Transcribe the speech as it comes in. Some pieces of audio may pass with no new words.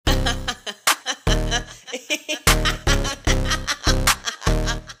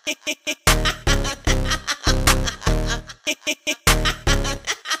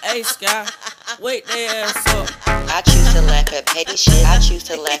sky. Wake their ass up. I choose to laugh at petty shit. I choose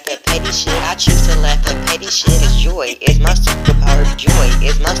to laugh at petty shit. I choose to laugh at petty shit. Cause joy is my superpower. Joy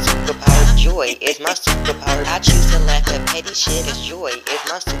is my superpower. Joy is my superpower. I choose to laugh at petty shit. Cause joy is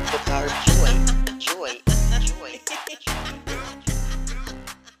my superpower. Joy.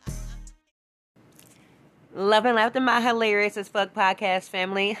 Love and Laughter, my hilarious as fuck podcast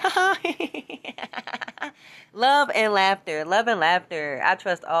family. Love and laughter. I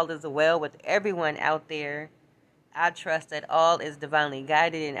trust all is well with everyone out there. I trust that all is divinely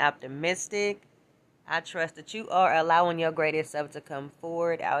guided and optimistic. I trust that you are allowing your greatest self to come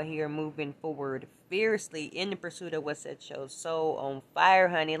forward out here, moving forward fiercely in the pursuit of what sets your soul on fire,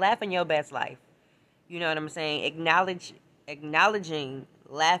 honey. Laughing your best life. You know what I'm saying? Acknowledging,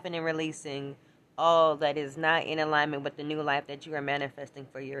 laughing and releasing all that is not in alignment with the new life that you are manifesting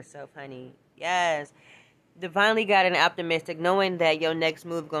for yourself, honey. Yes. Divinely guided and optimistic, knowing that your next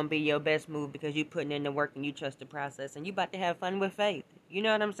move gonna be your best move because you putting in the work and you trust the process and you about to have fun with faith. You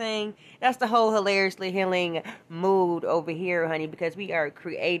know what I'm saying? That's the whole hilariously healing mood over here, honey, because we are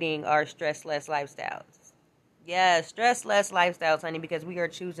creating our stress-less lifestyles. Yeah, stress-less lifestyles, honey, because we are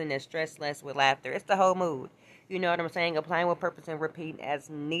choosing to stress less with laughter. It's the whole mood. You know what I'm saying? Applying with purpose and repeat as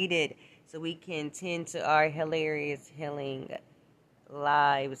needed so we can tend to our hilarious healing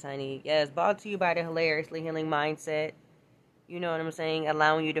lives, honey. Yes, brought to you by the Hilariously Healing Mindset. You know what I'm saying?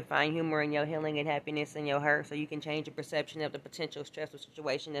 Allowing you to find humor in your healing and happiness in your hurt so you can change your perception of the potential stressful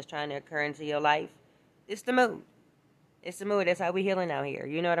situation that's trying to occur into your life. It's the mood. It's the mood. That's how we healing out here.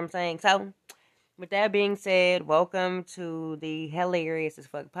 You know what I'm saying? So, with that being said, welcome to the Hilarious as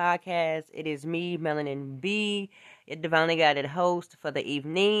Fuck podcast. It is me, Melanin B, your divinely guided host for the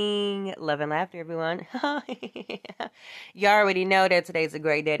evening. Love and laughter, everyone. You already know that today's a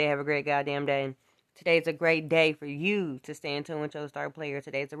great day to have a great goddamn day. Today's a great day for you to stay in tune with your star player.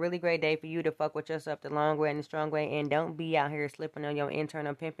 Today's a really great day for you to fuck with yourself the long way and the strong way. And don't be out here slipping on your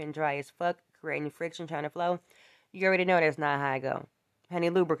internal pimping dry as fuck, creating friction, trying to flow. You already know that's not how I go. Honey,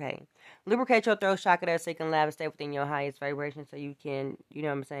 lubricate. Lubricate your throat chakra so you can laugh and stay within your highest vibration so you can, you know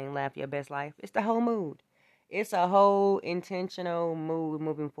what I'm saying, laugh your best life. It's the whole mood. It's a whole intentional mood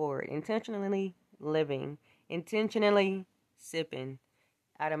moving forward. Intentionally living. Intentionally sipping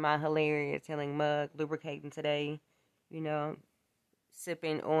out of my hilarious healing mug. Lubricating today. You know,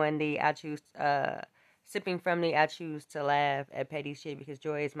 sipping from the I choose to laugh at petty shit because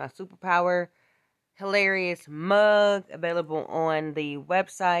joy is my superpower. Hilarious mug available on the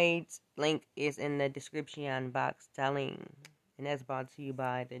website. Link is in the description box, darling. And that's brought to you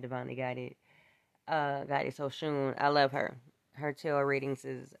by the Divinely Guided Soshun. I love her. Her tarot readings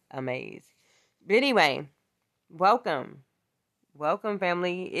is amazing. But anyway, welcome. Welcome,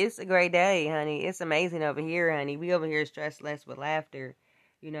 family. It's a great day, honey. It's amazing over here, honey. We over here stress less with laughter.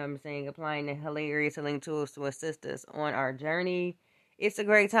 You know what I'm saying? Applying the hilarious healing tools to assist us on our journey. It's a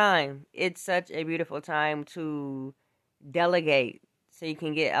great time. It's such a beautiful time to delegate so you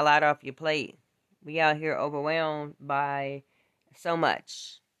can get a lot off your plate. We out here overwhelmed by so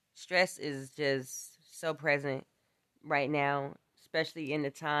much. Stress is just so present right now, especially in the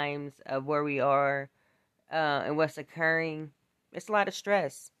times of where we are and what's occurring. It's a lot of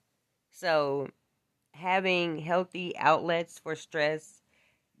stress. So having healthy outlets for stress,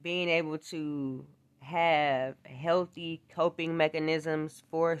 being able to have healthy coping mechanisms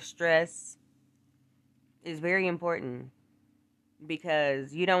for stress is very important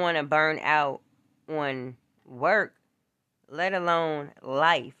because you don't want to burn out on work, let alone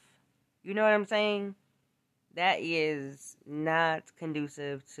life. You know what I'm saying? That is not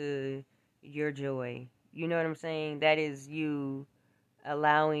conducive to your joy. You know what I'm saying? That is you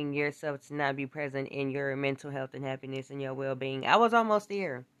allowing yourself to not be present in your mental health and happiness and your well-being. I was almost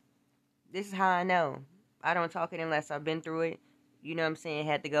there. This is how I know. I don't talk it unless I've been through it. You know what I'm saying?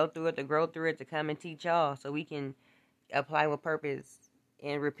 Had to go through it, to grow through it, to come and teach y'all so we can apply with purpose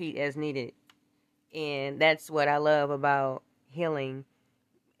and repeat as needed. And that's what I love about healing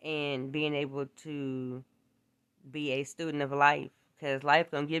and being able to be a student of life. Because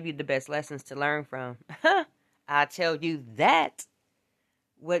life gonna give you the best lessons to learn from. I tell you that.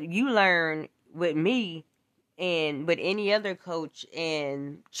 What you learn with me and with any other coach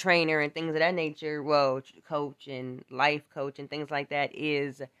and trainer and things of that nature, well, coach and life coach and things like that,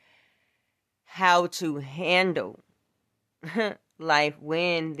 is how to handle life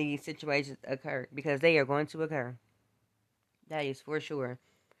when these situations occur, because they are going to occur. That is for sure.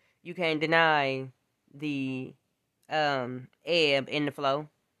 You can't deny the ebb in the flow.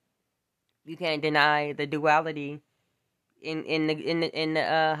 You can't deny the duality in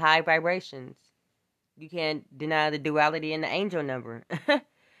the high vibrations. You can't deny the duality in the angel number.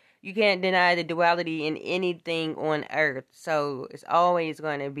 You can't deny the duality in anything on earth. So it's always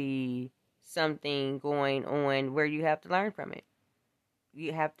going to be something going on where you have to learn from it.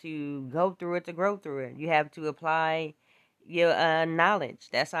 You have to go through it to grow through it. You have to apply your knowledge.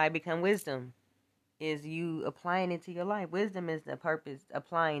 That's how I become wisdom. Is you applying it to your life. Wisdom is the purpose,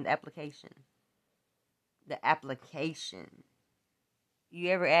 applying the application. The application. You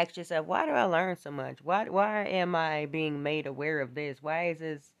ever ask yourself, why do I learn so much? Why am I being made aware of this? Why is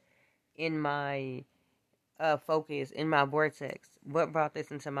this in my focus, in my vortex? What brought this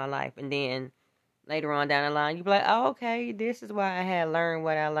into my life? And then later on down the line, you be like, oh, okay, this is why I had learned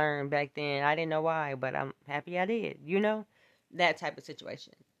what I learned back then. I didn't know why, but I'm happy I did. You know? That type of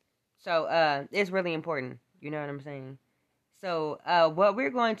situation. So, it's really important. You know what I'm saying? So, what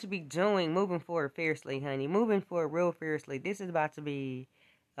we're going to be doing, moving forward fiercely, honey. Moving forward real fiercely. This is about to be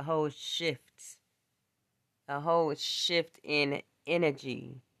a whole shift. A whole shift in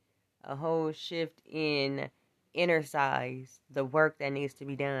energy. A whole shift in inner size. The work that needs to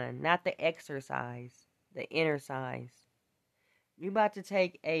be done. Not the exercise. The inner size. We're about to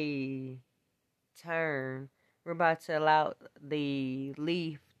take a turn. We're about to allow the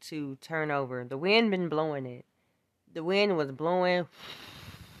leaf to turn over. The wind been blowing it. The wind was blowing,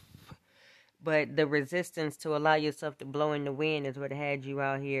 but the resistance to allow yourself to blow in the wind is what had you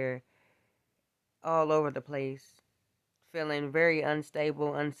out here all over the place, feeling very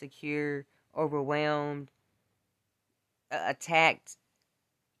unstable, insecure, overwhelmed, attacked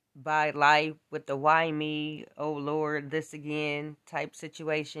by life with the why me, oh Lord, this again type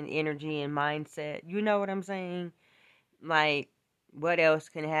situation, energy and mindset. You know what I'm saying? Like, what else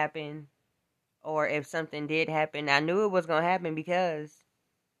can happen? Or if something did happen, I knew it was going to happen because,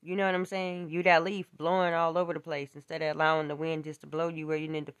 you know what I'm saying? You that leaf blowing all over the place instead of allowing the wind just to blow you where you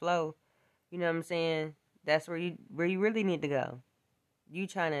need to flow. You know what I'm saying? That's where you really need to go. You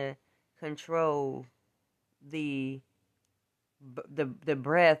trying to control the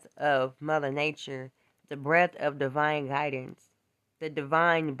breath of Mother Nature, the breath of divine guidance, the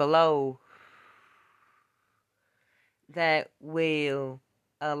divine blow that will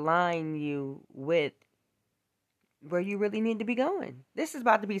align you with where you really need to be going. This is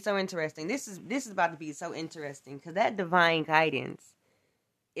about to be so interesting. This is about to be so interesting because that divine guidance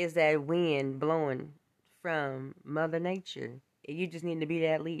is that wind blowing from Mother Nature. You just need to be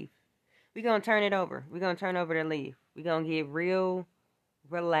that leaf. We're going to turn it over. We're going to turn over the leaf. We're going to get real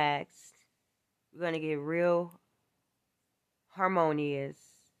relaxed. We're going to get real harmonious.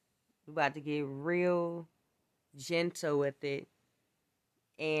 We're about to get real gentle with it.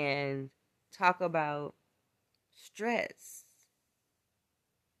 And talk about stress.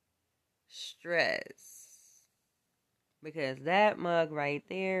 Because that mug right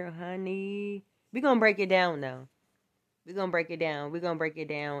there, honey, we're going to break it down though. We're going to break it down. We're going to break it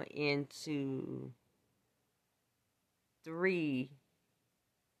down into 3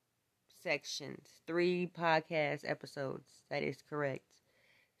 sections, 3 podcast episodes. That is correct.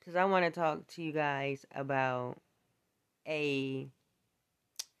 Because I want to talk to you guys about a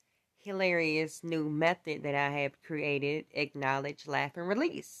hilarious new method that I have created. Acknowledge, laugh, and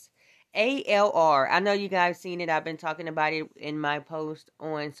release. ALR. I know you guys seen it. I've been talking about it in my post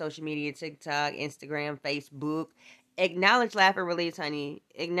on social media, TikTok, Instagram, Facebook. Acknowledge, laugh, and release, honey.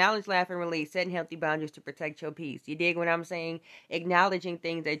 Acknowledge, laugh, and release. Setting healthy boundaries to protect your peace. You dig what I'm saying? Acknowledging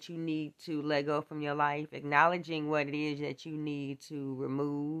things that you need to let go from your life. Acknowledging what it is that you need to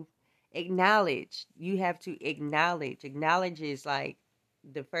remove. Acknowledge. You have to acknowledge. Acknowledge is like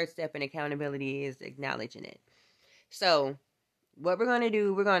the first step in accountability is acknowledging it. So, what we're going to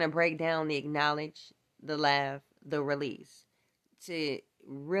do, we're going to break down the acknowledge, the laugh, the release to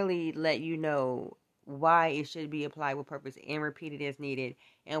really let you know why it should be applied with purpose and repeated as needed,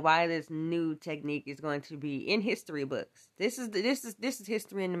 and why this new technique is going to be in history books. This is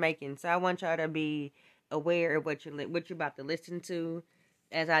history in the making. So I want y'all to be aware of what you're about to listen to.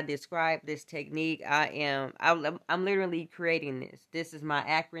 As I describe this technique, I'm literally creating this. This is my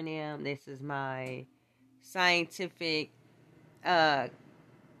acronym. This is my scientific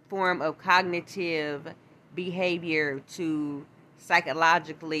form of cognitive behavior to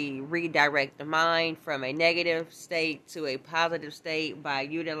psychologically redirect the mind from a negative state to a positive state by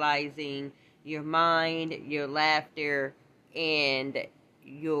utilizing your mind, your laughter, and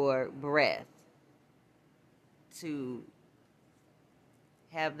your breath to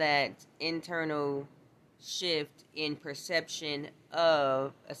have that internal shift in perception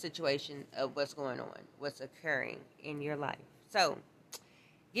of a situation of what's going on, what's occurring in your life. So,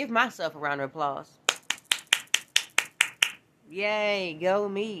 give myself a round of applause. Yay, go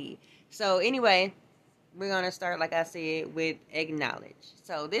me. So anyway, we're going to start, like I said, with acknowledge.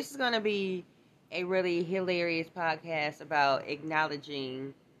 So this is going to be a really hilarious podcast about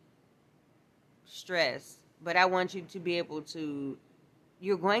acknowledging stress. But I want you to be able to,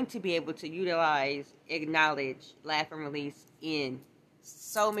 you're going to be able to utilize, acknowledge, laugh, and release in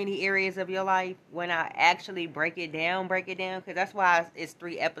so many areas of your life when I actually break it down, because that's why it's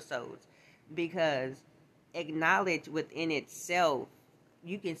 3 episodes. Because acknowledge within itself,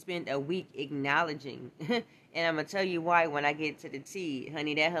 you can spend a week acknowledging. And I'm going to tell you why when I get to the tea.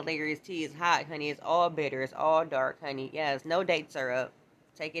 Honey, that hilarious tea is hot, honey. It's all bitter. It's all dark, honey. Yes, no date syrup.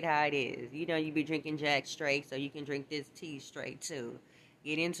 Take it how it is. You know you be drinking Jack straight, so you can drink this tea straight, too.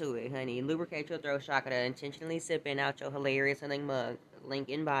 Get into it, honey. Lubricate your throat chakra. Intentionally sipping out your hilarious healing mug. Link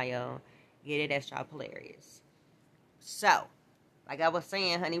in bio. Get it at Shop Hilarious. So, like I was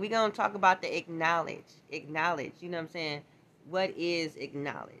saying, honey, we're going to talk about the acknowledge. Acknowledge. You know what I'm saying? What is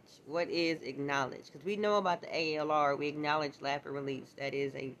acknowledge? What is acknowledge? Because we know about the ALR. We acknowledge, laugh, and release. That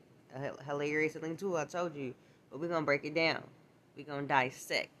is a hilarious healing tool, I told you. But we're going to break it down. We're going to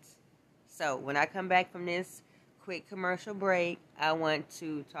dissect. So, when I come back from this quick commercial break, I want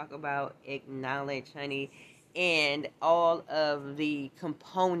to talk about acknowledge, honey, and all of the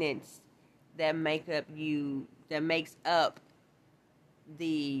components that makes up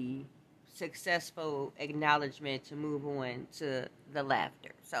the successful acknowledgement to move on to the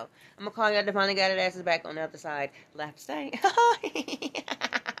laughter. So, I'm going to call you out the finally got it asses back on the other side. Laugh, stay.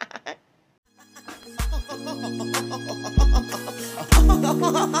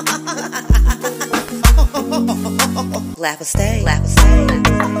 Laugh or stay. Laugh or stay. Laugh or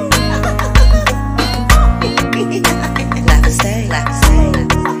stay. Laugh or stay. Laugh or stay.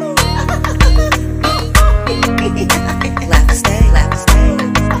 Laugh or stay. Laugh or stay.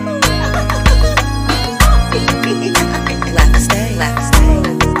 Laugh or stay. Laugh or stay. Laugh or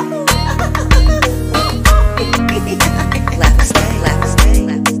stay.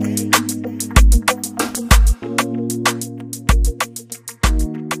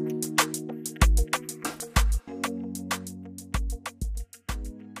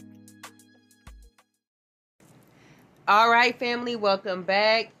 All right, family, welcome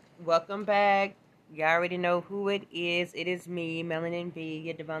back. Welcome back. You already know who it is. It is me, Melanin B,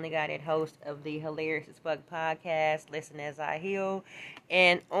 your divinely guided host of the Hilarious as Fuck podcast, Listen as I Heal.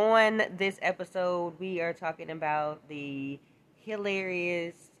 And on this episode, we are talking about the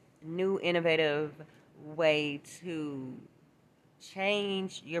hilarious, new, innovative way to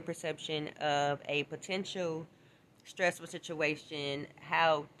change your perception of a potential stressful situation,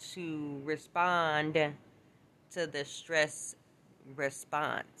 how to respond to the stress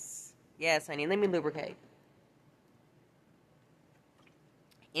response. Yes, honey, let me lubricate.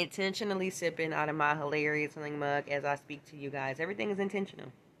 Intentionally sipping out of my hilarious healing mug as I speak to you guys. Everything is intentional.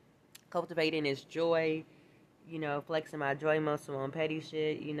 Cultivating is joy, you know, flexing my joy muscle on petty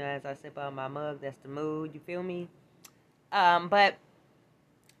shit, you know, as I sip out my mug, that's the mood, you feel me? But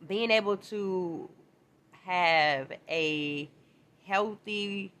being able to have a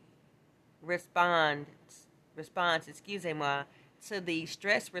healthy response, excusez-moi, to the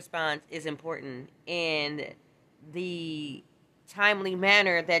stress response is important, and the timely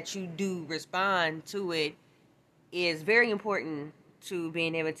manner that you do respond to it is very important to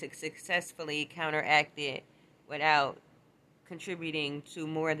being able to successfully counteract it without contributing to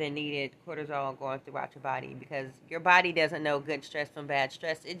more than needed cortisol going throughout your body, because your body doesn't know good stress from bad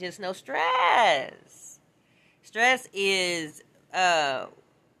stress. It just knows stress. Stress is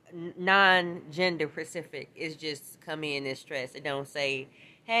non-gender specific. It's just come in as stress. It don't say,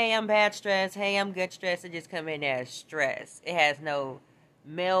 hey, I'm bad stress, hey, I'm good stress. It just come in as stress. It has no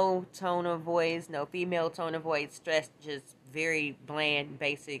male tone of voice, no female tone of voice. Stress just very bland,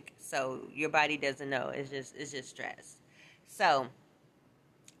 basic, so your body doesn't know. It's just stress. So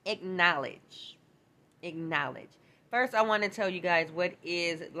acknowledge. First, I want to tell you guys what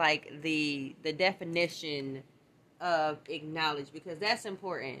is like the definition of acknowledge, because that's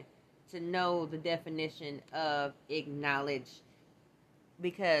important to know the definition of acknowledge,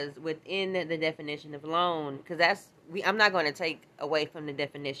 because within the definition of alone, because I'm not going to take away from the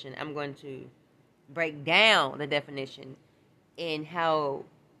definition. I'm going to break down the definition, and how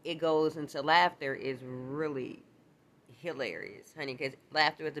it goes into laughter is really hilarious, honey, because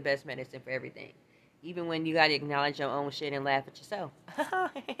laughter is the best medicine for everything, even when you got to acknowledge your own shit and laugh at yourself.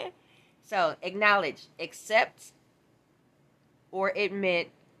 So acknowledge, accept or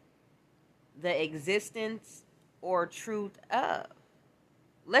admit the existence or truth of.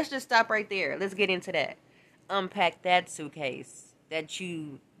 Let's just stop right there. Let's get into that. Unpack that suitcase. that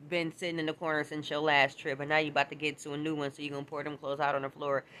you been sitting in the corner since your last trip, and now you about to get to a new one, so you're gonna pour them clothes out on the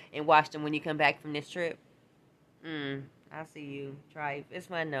floor and wash them when you come back from this trip. I see you. Try. It's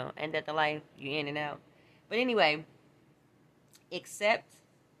fun though. Ain't that the life? You in and out. But anyway, accept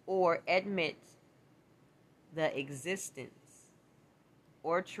or admit the existence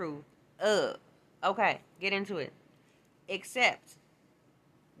or truth of. Okay, get into it. Accept.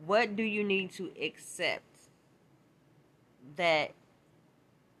 What do you need to accept that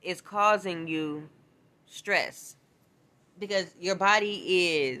is causing you stress? Because your body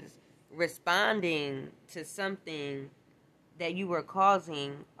is responding to something that you were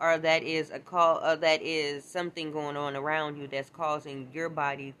causing, or that is something going on around you that's causing your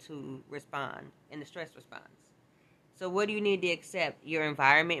body to respond in the stress response. So what do you need to accept? Your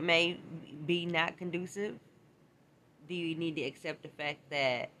environment may be not conducive. Do you need to accept the fact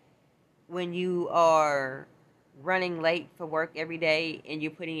that when you are running late for work every day and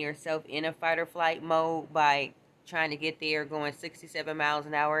you're putting yourself in a fight or flight mode by trying to get there going 67 miles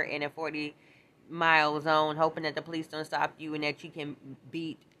an hour in a 40-mile zone, hoping that the police don't stop you and that you can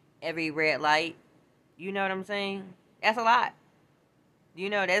beat every red light? You know what I'm saying? That's a lot. You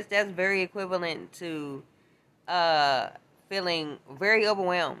know, that's very equivalent to feeling very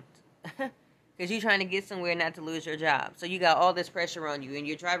overwhelmed. Because you're trying to get somewhere not to lose your job. So you got all this pressure on you, and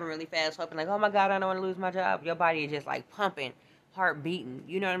you're driving really fast, hoping like, oh my God, I don't want to lose my job. Your body is just like pumping, heart beating.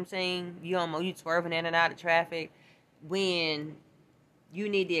 You know what I'm saying? You swerving in and out of traffic. When you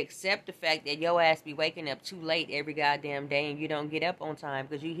need to accept the fact that your ass be waking up too late every goddamn day, and you don't get up on time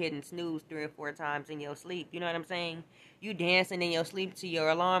because you hitting snooze 3 or 4 times in your sleep. You know what I'm saying? You dancing in your sleep to your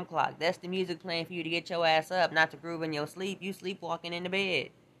alarm clock. That's the music playing for you to get your ass up, not to groove in your sleep. You sleepwalking in the bed.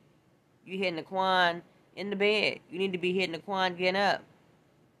 You hitting the Quan in the bed. You need to be hitting the Quan getting up.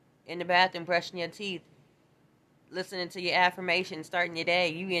 In the bathroom, brushing your teeth. Listening to your affirmations, starting your day.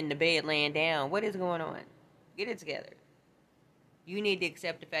 You in the bed laying down. What is going on? Get it together. You need to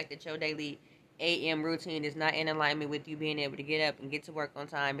accept the fact that your daily AM routine is not in alignment with you being able to get up and get to work on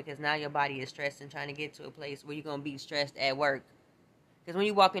time, because now your body is stressed and trying to get to a place where you're going to be stressed at work. Because when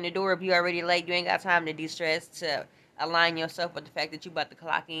you walk in the door, if you're already late, you ain't got time to de-stress, to align yourself with the fact that you about to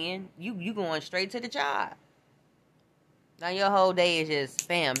clock in. You going straight to the job. Now your whole day is just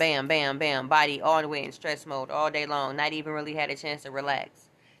bam, bam, bam, bam, body all the way in stress mode all day long. Not even really had a chance to relax.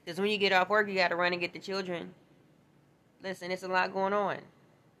 Because when you get off work, you got to run and get the children. Listen, it's a lot going on.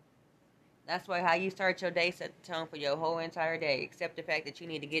 That's why how you start your day set the tone for your whole entire day. Accept the fact that you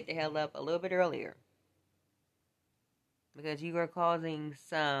need to get the hell up a little bit earlier. Because you are causing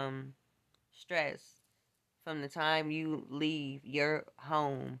some stress from the time you leave your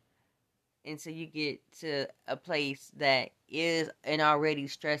home until you get to a place that is an already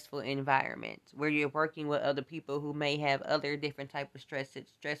stressful environment, where you're working with other people who may have other different type of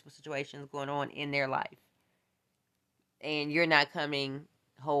stressful situations going on in their life. And you're not coming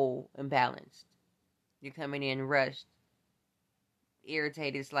whole and balanced. You're coming in rushed,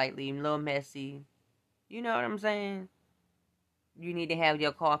 irritated slightly, a little messy. You know what I'm saying? You need to have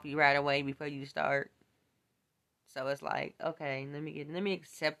your coffee right away before you start. So it's like, okay, let me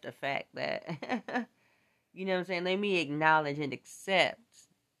accept the fact that, you know what I'm saying? Let me acknowledge and accept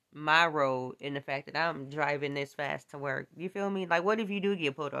my role in the fact that I'm driving this fast to work. You feel me? Like, what if you do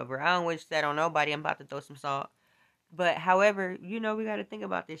get pulled over? I don't wish that on nobody. I'm about to throw some salt. But, however, you know, we got to think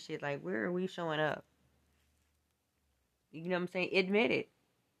about this shit. Like, where are we showing up? You know what I'm saying? Admit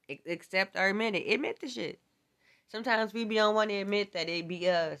it. Accept or admit it. Admit the shit. Sometimes we don't want to admit that it be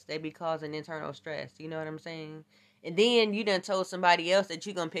us. They be causing internal stress. You know what I'm saying? And then you done told somebody else that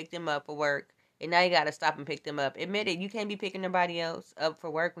you going to pick them up for work. And now you got to stop and pick them up. Admit it. You can't be picking nobody else up for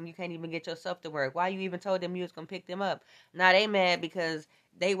work when you can't even get yourself to work. Why you even told them you was going to pick them up? Now they mad because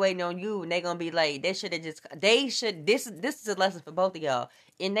they waiting on you and they going to be late. This is a lesson for both of y'all.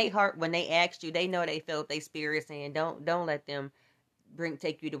 In their heart, when they asked you, they know they felt their spirit saying, don't let them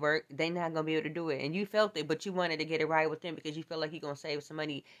take you to work. They not gonna be able to do it, and you felt it, but you wanted to get it right with them because you feel like you're gonna save some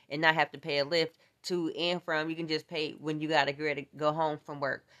money and not have to pay a lift to and from. You can just pay when you gotta go home from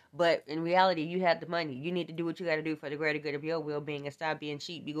work. But in reality, you have the money. You need to do what you gotta do for the greater good of your well-being and stop being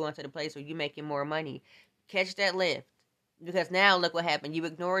cheap. You going to the place where you're making more money. Catch that lift. Because now look what happened. You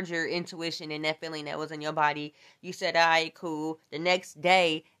ignored your intuition and that feeling that was in your body. You said, all right, cool. The next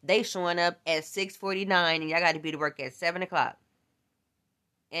day, they showing up at 6:49 and y'all got to be to work at 7 o'clock.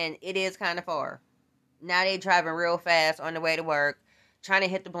 And it is kind of far. Now they driving real fast on the way to work, trying to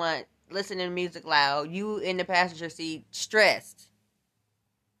hit the blunt, listening to music loud. You in the passenger seat, stressed.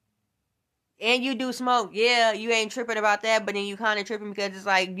 And you do smoke, yeah, you ain't tripping about that, but then you kind of tripping because it's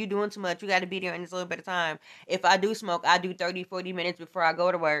like you doing too much. You got to be there in this little bit of time. If I do smoke, I do 30, 40 minutes before I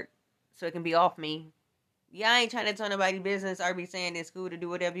go to work so it can be off me. Yeah, I ain't trying to tell nobody business or be saying it's cool to do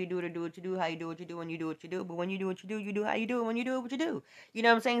whatever you do, to do what you do, how you do what you do, when you do what you do. But when you do what you do how you do it, when you do it, what you do. You know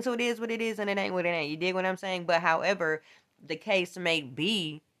what I'm saying? So it is what it is and it ain't what it ain't. You dig what I'm saying? But however the case may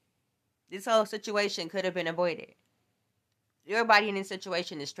be, this whole situation could have been avoided. Everybody in this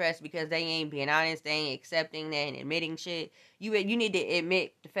situation is stressed because they ain't being honest, they ain't accepting, they ain't admitting shit. You need to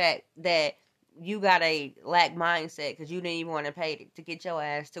admit the fact that you got a lack mindset because you didn't even want to pay to get your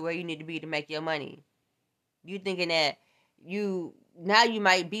ass to where you need to be to make your money. You thinking that you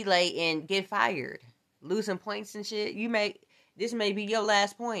might be late and get fired, losing points and shit. This may be your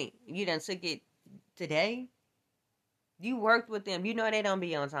last point. You done took it today. You worked with them. You know they don't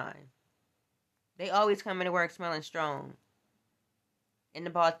be on time. They always come into work smelling strong. And the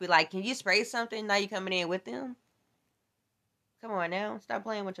boss be like, "Can you spray something?" Now you coming in with them? Come on now, stop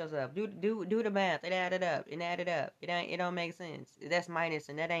playing with yourself. Do the math. It added up. It don't make sense. That's minus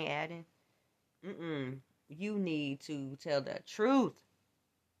and that ain't adding. You need to tell the truth,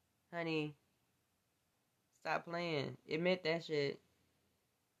 honey. Stop playing. Admit that shit.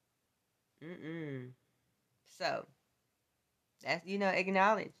 So that's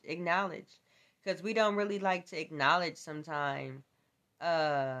acknowledge, because we don't really like to acknowledge sometimes.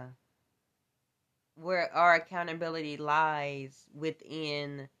 Where our accountability lies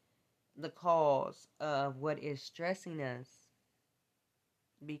within the cause of what is stressing us,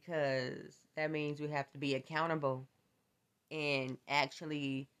 because that means we have to be accountable and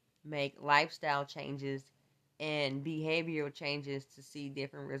actually make lifestyle changes and behavioral changes to see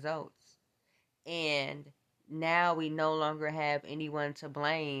different results. And now we no longer have anyone to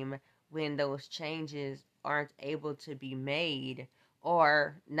blame when those changes aren't able to be made,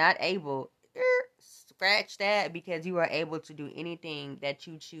 or not able. Scratch that, because you are able to do anything that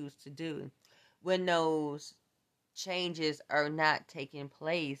you choose to do when those changes are not taking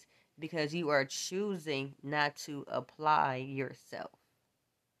place, because you are choosing not to apply yourself.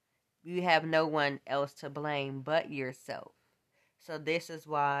 You have no one else to blame but yourself. So this is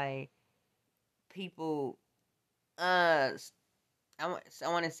why people, I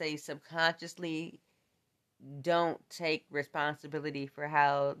want to say subconsciously, don't take responsibility for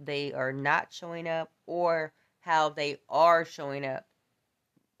how they are not showing up or how they are showing up,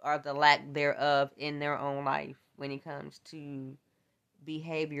 or the lack thereof in their own life when it comes to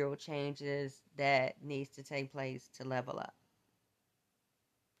behavioral changes that needs to take place to level up.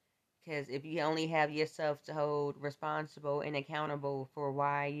 Because if you only have yourself to hold responsible and accountable for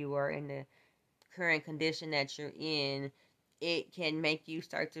why you are in the current condition that you're in, it can make you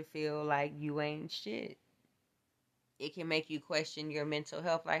start to feel like you ain't shit. It can make you question your mental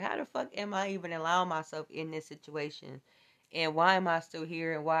health. Like, how the fuck am I even allowing myself in this situation? And why am I still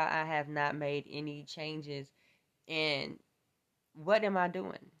here? And why I have not made any changes? And what am I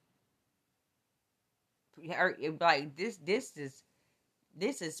doing? Like, this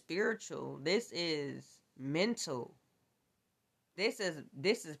is spiritual. This is mental. This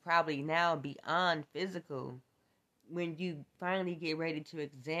is probably now beyond physical. When you finally get ready to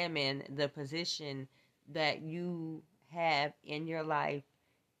examine the position that you have in your life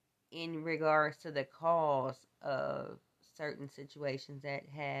in regards to the cause of certain situations that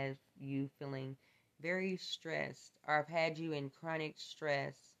have you feeling very stressed, or have had you in chronic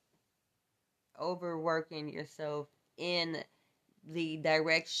stress, overworking yourself in the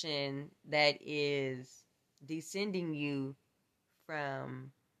direction that is descending you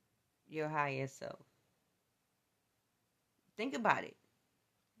from your highest self. Think about it.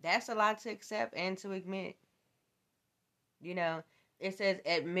 That's a lot to accept and to admit. It says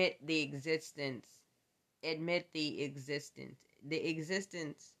admit the existence. Admit the existence. The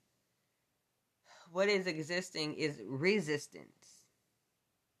existence, what is existing is resistance.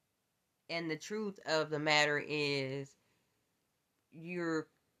 And the truth of the matter is, you're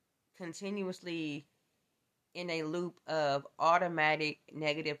continuously in a loop of automatic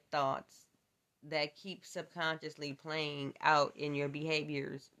negative thoughts that keep subconsciously playing out in your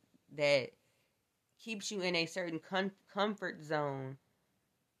behaviors, that keeps you in a certain comfort zone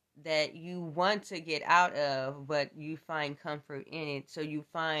that you want to get out of, but you find comfort in it. So you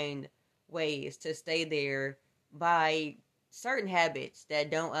find ways to stay there by certain habits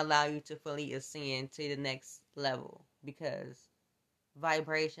that don't allow you to fully ascend to the next level, because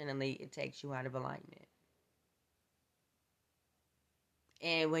vibrationally it takes you out of alignment.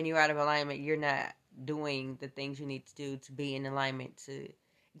 And when you're out of alignment, you're not doing the things you need to do to be in alignment to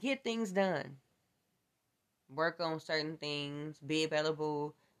get things done. Work on certain things, be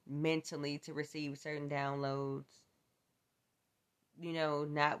available mentally to receive certain downloads. You know,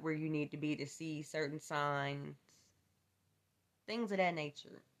 not where you need to be to see certain signs. Things of that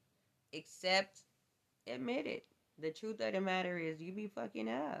nature. Except, admit it. The truth of the matter is you be fucking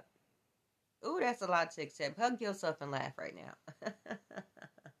up. Ooh, that's a lot to accept. Hug yourself and laugh right now.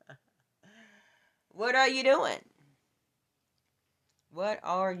 What are you doing? What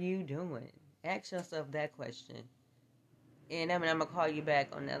are you doing? Ask yourself that question. And I'm gonna call you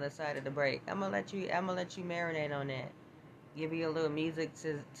back on the other side of the break. I'm gonna let you marinate on that. Give you a little music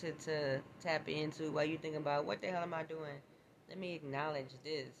to tap into while you think about what the hell am I doing? Let me acknowledge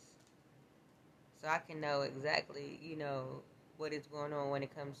this. So I can know exactly, what is going on when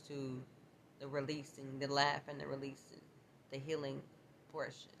it comes to the releasing, the laugh and the releasing, the healing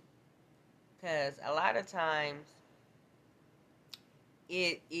portion. Because a lot of times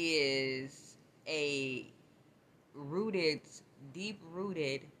it is a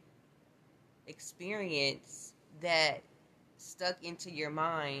deep-rooted experience that stuck into your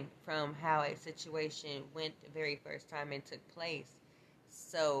mind from how a situation went the very first time it took place.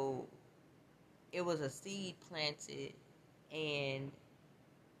 So it was a seed planted, and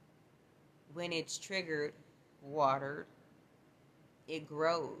when it's triggered, watered, it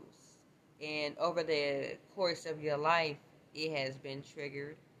grows. And over the course of your life, it has been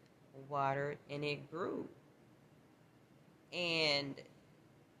triggered, watered, and it grew. And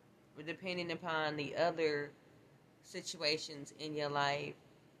depending upon the other situations in your life,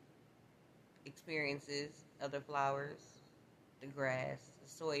 experiences, other flowers, the grass, the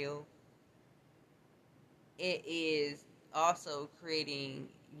soil, it is also creating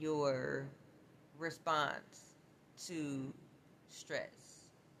your response to stress,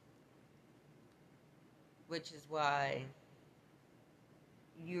 which is why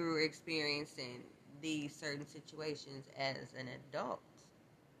you're experiencing these certain situations as an adult,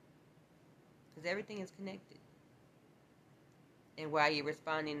 because everything is connected, and why you're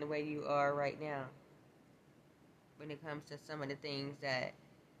responding the way you are right now when it comes to some of the things that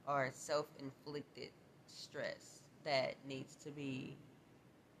are self-inflicted stress that needs to be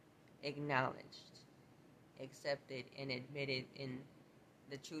acknowledged, accepted, and admitted. And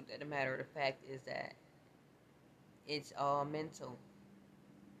the truth of the matter of the fact is that it's all mental.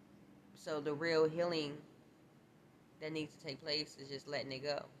 So the real healing that needs to take place is just letting it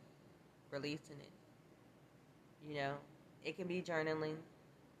go, releasing it. It can be journaling,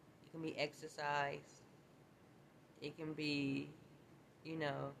 it can be exercise, it can be,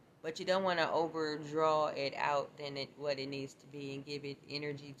 but you don't want to overdraw it out than what it needs to be, and give it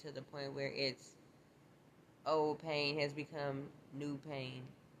energy to the point where it's old pain has become new pain.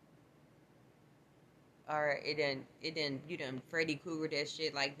 Or you done Freddy Krueger that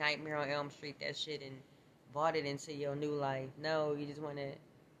shit, like Nightmare on Elm Street that shit, and brought it into your new life. No, you just want to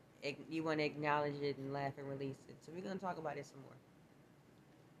acknowledge it and laugh and release it. So we're going to talk about it some more.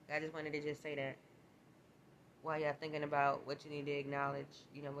 I just wanted to just say that while y'all thinking about what you need to acknowledge,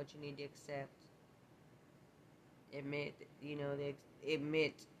 what you need to accept, admit,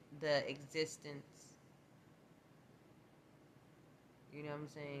 admit the existence, you know what I'm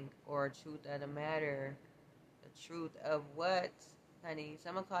saying, or truth of the matter, the truth of what, honey. So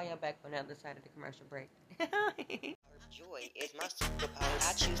I'm going to call y'all back on the other side of the commercial break. Joy is my superpower.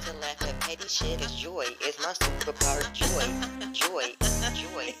 I choose to laugh at petty shit, cause joy is my superpower. Joy, joy,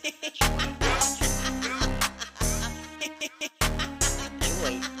 joy, joy.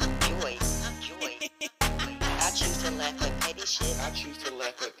 Joy, joy, joy. I choose to laugh at petty shit. I choose to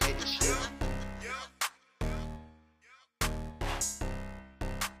laugh at petty shit.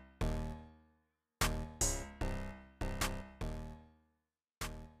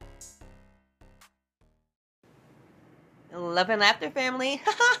 Love and laughter, family.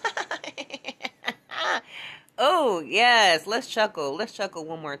 Oh, yes. Let's chuckle. Let's chuckle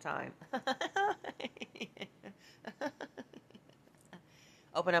one more time.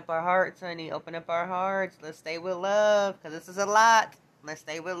 Open up our hearts, honey. Open up our hearts. Let's stay with love, because this is a lot. Let's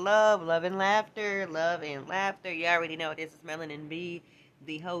stay with love. Love and laughter. Love and laughter. You already know this is Melanin B,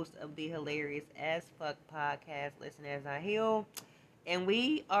 the host of the Hilarious as Fuck podcast, Listen As I Heal. And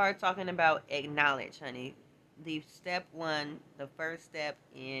we are talking about acknowledge, honey. The step one, the first step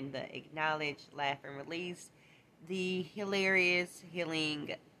in the acknowledge, laugh, and release. The hilarious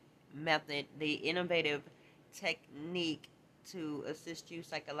healing method, the innovative technique to assist you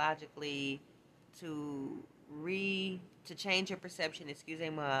psychologically to change your perception,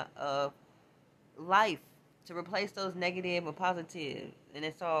 of life, to replace those negative with positive, and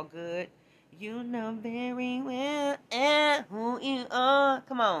it's all good. You know very well who you are.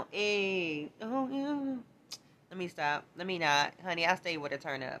 Come on, hey, oh you. Let me stop. Let me not. Honey, I stay with a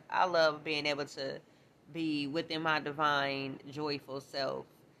turn up. I love being able to be within my divine, joyful self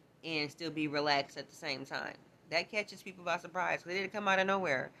and still be relaxed at the same time. That catches people by surprise because it didn't come out of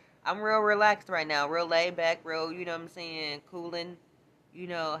nowhere. I'm real relaxed right now, real laid back, real, you know what I'm saying, cooling.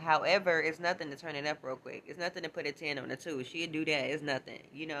 However, it's nothing to turn it up real quick. It's nothing to put a 10 on a 2. She'd do that. It's nothing.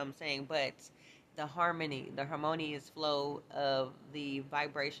 You know what I'm saying? But the harmony, the harmonious flow of the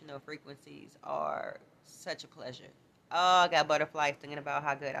vibrational frequencies are such a pleasure. Oh, I got butterflies thinking about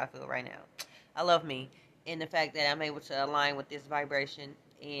how good I feel right now. I love me. And the fact that I'm able to align with this vibration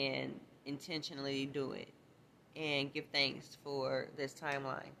and intentionally do it. And give thanks for this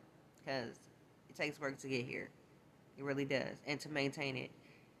timeline. Because it takes work to get here. It really does. And to maintain it.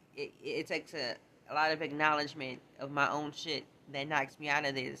 It takes a lot of acknowledgement of my own shit that knocks me out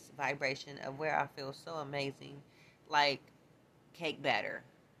of this vibration of where I feel so amazing. Like cake batter.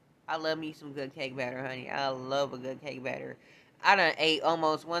 I love me some good cake batter, honey. I love a good cake batter. I done ate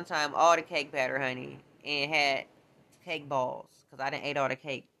almost one time all the cake batter, honey. And had cake balls. Because I done ate all the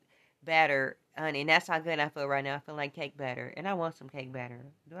cake batter, honey. And that's how good I feel right now. I feel like cake batter. And I want some cake batter.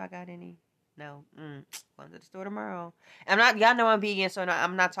 Do I got any? No. Going to the store tomorrow. Y'all know I'm vegan, so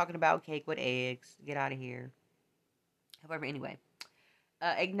I'm not talking about cake with eggs. Get out of here. However, anyway.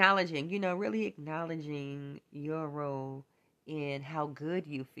 Acknowledging, really acknowledging your role in how good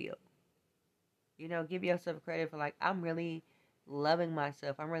you feel. Give yourself credit for, like, I'm really loving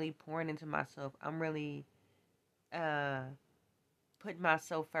myself. I'm really pouring into myself. I'm really putting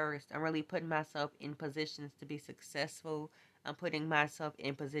myself first. I'm really putting myself in positions to be successful. I'm putting myself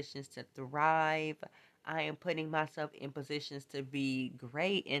in positions to thrive. I am putting myself in positions to be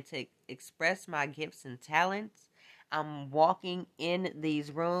great and to express my gifts and talents. I'm walking in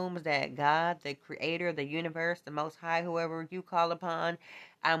these rooms that God, the creator, the universe, the most high, whoever you call upon,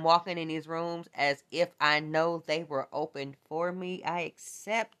 I'm walking in these rooms as if I know they were opened for me. I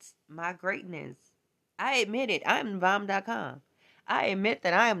accept my greatness. I admit it. I'm Vom.com. I admit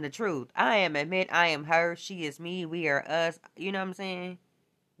that I am the truth. I am her. She is me. We are us. You know what I'm saying?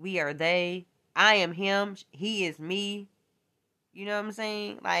 We are they. I am him. He is me. You know what I'm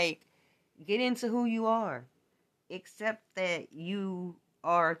saying? Like, get into who you are. Accept that you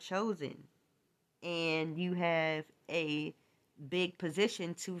are chosen. And you have a big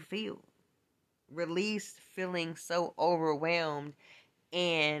position to fill. Release feeling so overwhelmed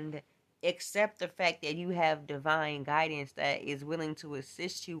and accept the fact that you have divine guidance that is willing to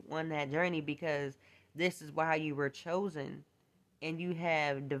assist you on that journey, because this is why you were chosen. And you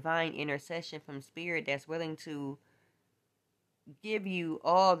have divine intercession from spirit that's willing to give you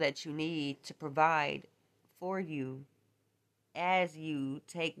all that you need to provide for you as you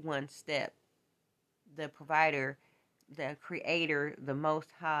take one step. The provider, the creator, the most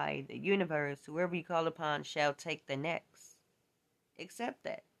high, the universe, whoever you call upon shall take the next. Accept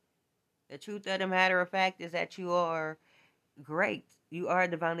that. The truth of the matter of fact is that you are great. You are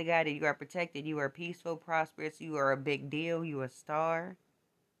divinely guided. You are protected. You are peaceful, prosperous. You are a big deal. You are a star.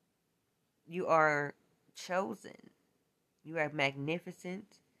 You are chosen. You are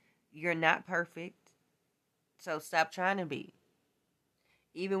magnificent. You're not perfect. So stop trying to be.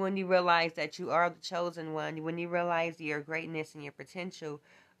 Even when you realize that you are the chosen one, when you realize your greatness and your potential,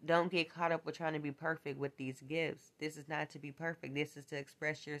 don't get caught up with trying to be perfect with these gifts. This is not to be perfect. This is to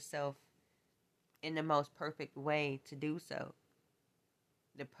express yourself in the most perfect way to do so.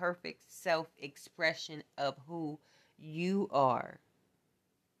 The perfect self-expression of who you are.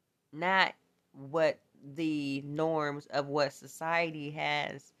 Not what the norms of what society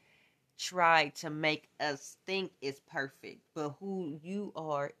has tried to make us think is perfect. But who you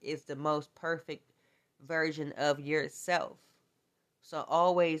are is the most perfect version of yourself. So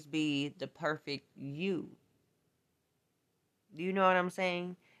always be the perfect you. Do you know what I'm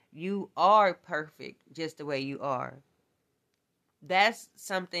saying? You are perfect just the way you are. That's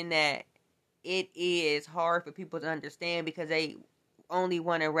something that it is hard for people to understand because they only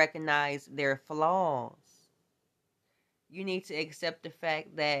want to recognize their flaws. You need to accept the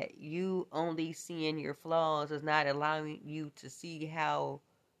fact that you only seeing your flaws is not allowing you to see how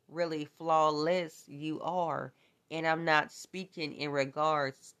really flawless you are. And I'm not speaking in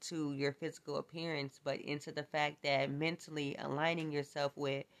regards to your physical appearance, but into the fact that mentally aligning yourself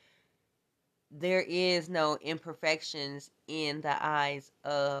with there is no imperfections in the eyes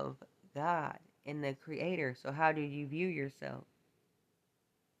of God and the Creator. So how do you view yourself?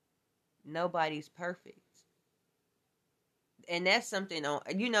 Nobody's perfect. And that's something, and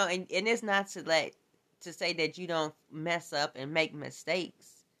it's not to say that you don't mess up and make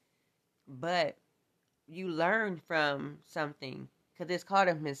mistakes, but you learn from something because it's called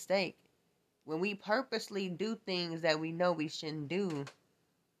a mistake. When we purposely do things that we know we shouldn't do,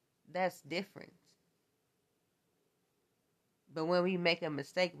 that's different. But when we make a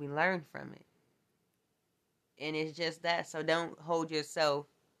mistake, we learn from it. And it's just that. So don't hold yourself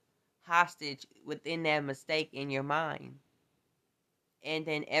hostage within that mistake in your mind. And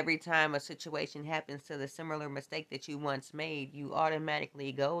then every time a situation happens to the similar mistake that you once made, you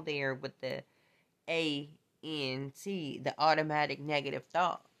automatically go there with the ANT, the automatic negative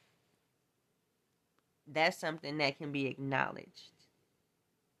thought. That's something that can be acknowledged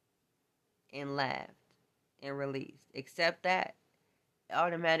and laughed and released. Except that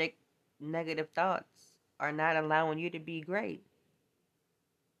automatic negative thoughts are not allowing you to be great.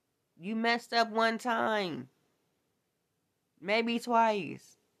 You messed up one time, maybe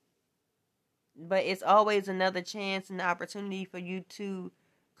twice, but it's always another chance and opportunity for you to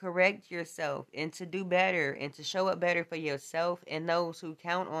correct yourself and to do better and to show up better for yourself and those who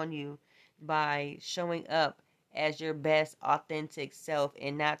count on you by showing up as your best authentic self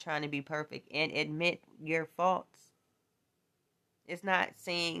and not trying to be perfect and admit your faults. It's not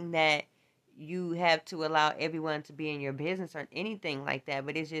saying that you have to allow everyone to be in your business or anything like that,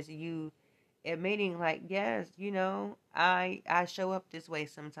 but it's just you admitting, like, yes, you know, I show up this way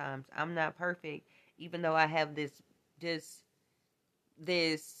sometimes. I'm not perfect, even though I have this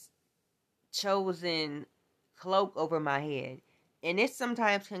chosen cloak over my head. And this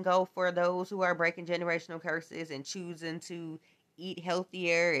sometimes can go for those who are breaking generational curses and choosing to eat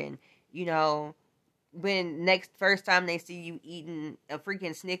healthier. And, you know, when first time they see you eating a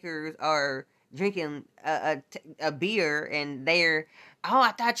freaking Snickers or drinking a beer, and they're, oh,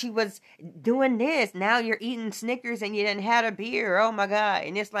 I thought you was doing this. Now you're eating Snickers and you didn't have a beer. Oh my God.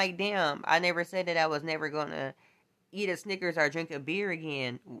 And it's like, damn, I never said that I was never going to eat a Snickers or drink a beer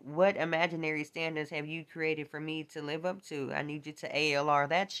again. What imaginary standards have you created for me to live up to? I need you to ALR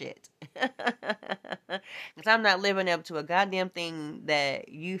that shit. Because I'm not living up to a goddamn thing that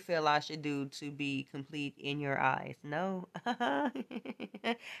you feel I should do to be complete in your eyes. No. I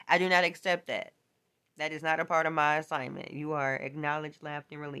do not accept that. That is not a part of my assignment. You are acknowledged, laughed,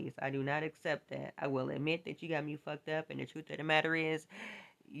 and released. I do not accept that. I will admit that you got me fucked up, and the truth of the matter is,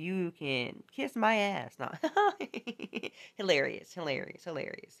 you can kiss my ass. No. Hilarious.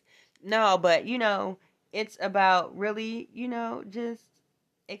 No, but, you know, it's about really, you know, just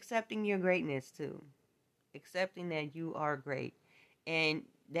accepting your greatness too. Accepting that you are great. And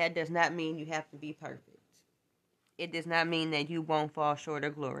that does not mean you have to be perfect. It does not mean that you won't fall short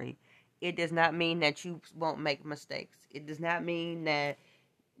of glory. It does not mean that you won't make mistakes. It does not mean that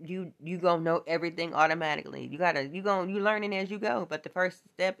you gonna know everything automatically. You learning as you go. But the first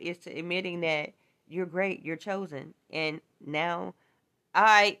step is to admitting that you're great, you're chosen. And now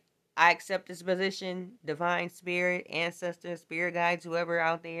I accept this position. Divine spirit, ancestors, spirit guides, whoever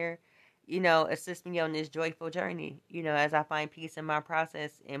out there, you know, assist me on this joyful journey, you know, as I find peace in my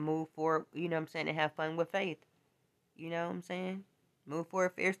process and move forward, you know what I'm saying, and have fun with faith. You know what I'm saying? Move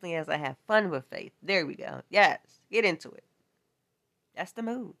forward fiercely as I have fun with faith. There we go. Yes, get into it. That's the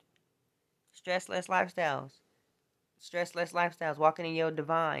mood. Stressless lifestyles. Walking in your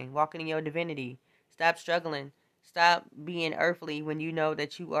divine. Walking in your divinity. Stop struggling. Stop being earthly when you know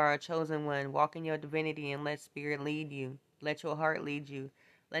that you are a chosen one. Walk in your divinity and let spirit lead you. Let your heart lead you.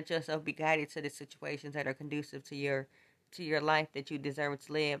 Let yourself be guided to the situations that are conducive to your life that you deserve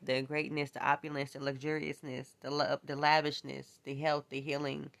to live. The greatness, the opulence, the luxuriousness, the love, the lavishness, the health, the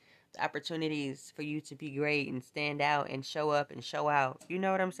healing, the opportunities for you to be great and stand out and show up and show out. You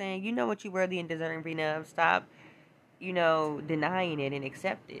know what I'm saying? You know what you're worthy and deserving of. Stop, you know, denying it and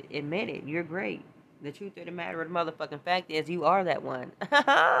accept it. Admit it. You're great. The truth of the matter of the motherfucking fact is you are that one.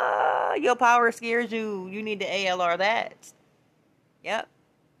 Your power scares you. You need to ALR that. Yep.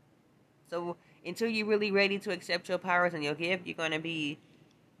 So until you're really ready to accept your powers and your gift, you're going to be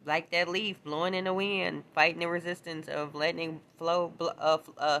like that leaf blowing in the wind, fighting the resistance of letting it blow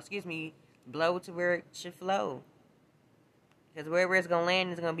to where it should flow. Because wherever it's going to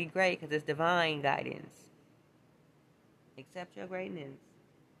land is going to be great because it's divine guidance. Accept your greatness.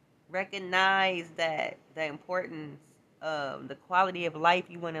 Recognize that the importance of the quality of life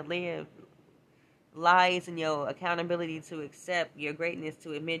you want to live lies in your accountability to accept your greatness,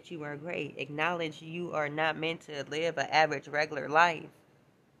 to admit you are great. Acknowledge you are not meant to live an average, regular life.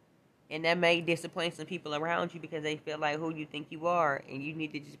 And that may disappoint some people around you because they feel like who you think you are. And you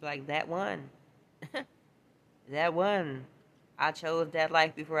need to just be like, that one. That one. I chose that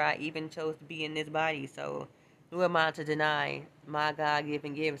life before I even chose to be in this body. So who am I to deny my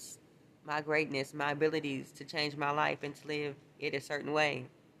God-given gifts, my greatness, my abilities to change my life and to live it a certain way?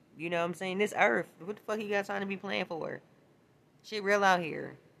 You know what I'm saying? This earth, what the fuck you got time to be playing for? Shit real out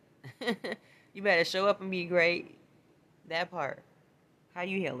here. You better show up and be great. That part. How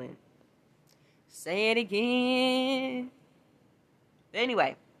you healing? Say it again.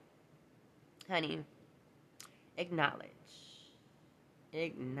 Anyway, honey, acknowledge.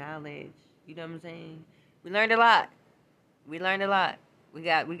 Acknowledge. You know what I'm saying? We learned a lot. We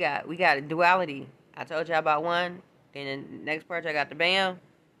got a duality. I told y'all about one. Then the next part I got the bam.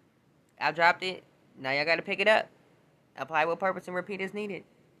 I dropped it. Now y'all gotta pick it up. Apply with purpose and repeat as needed.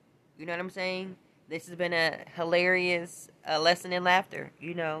 You know what I'm saying? This has been a hilarious lesson in laughter.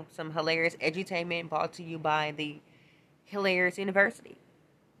 You know, some hilarious edutainment brought to you by the Hilarious University.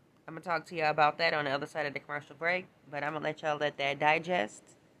 I'm going to talk to y'all about that on the other side of the commercial break. But I'm going to let y'all let that digest.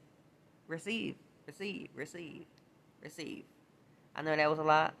 Receive. I know that was a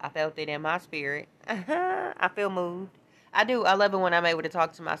lot. I felt it in my spirit. I feel moved. I do. I love it when I'm able to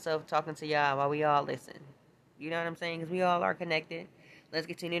talk to myself, talking to y'all while we all listen. You know what I'm saying? Because we all are connected. Let's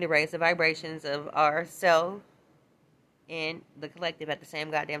continue to raise the vibrations of ourselves and the collective at the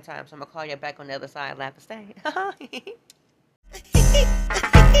same goddamn time. So I'm going to call you back on the other side. Laugh and stay.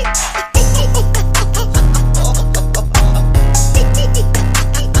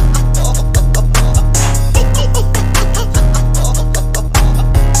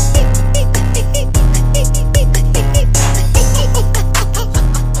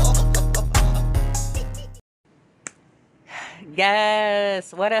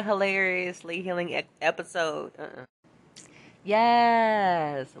 Yes, what a hilariously healing episode.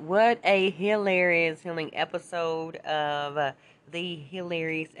 Yes, what a hilarious healing episode of the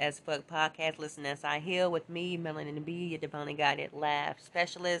Hilarious as Fuck podcast. Listen as I heal with me, Melanin B, your divinely guided laugh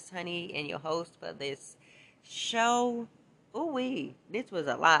specialist, honey, and your host for this show. Ooh, this was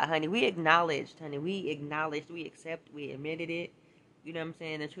a lot, honey. We acknowledged, we accepted, we admitted it. You know what I'm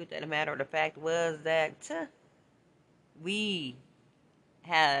saying? The truth of the matter, the fact was that we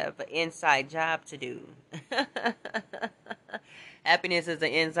have an inside job to do. Happiness is an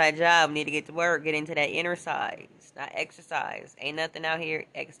inside job. We need to get to work, get into that inner side, not exercise. Ain't nothing out here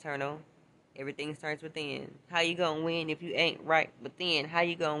external. Everything starts within. How you gonna win if you ain't right within? How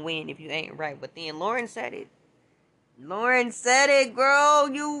you gonna win if you ain't right within? Lauren said it. Girl.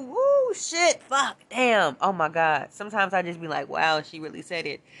 You, woo, shit, fuck, damn. Oh my God. Sometimes I just be like, wow, she really said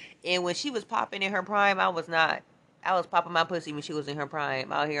it. And when she was popping in her prime, I was not. I was popping my pussy when she was in her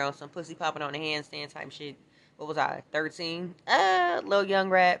prime. Out here on some pussy popping on the handstand type shit. What was I, 13? Little young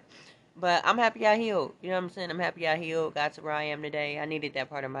rat. But I'm happy I healed. You know what I'm saying? I'm happy I healed. Got to where I am today. I needed that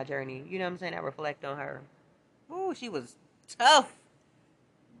part of my journey. You know what I'm saying? I reflect on her. Ooh, she was tough.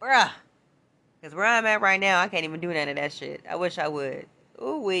 Bruh. Because where I'm at right now, I can't even do none of that shit. I wish I would.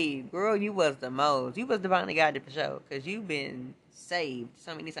 Ooh, girl, you was the most. You was divinely guided for sure. Because you've been saved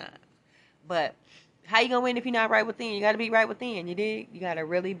so many times. But how you gonna win if you're not right within? You gotta be right within, you dig? You gotta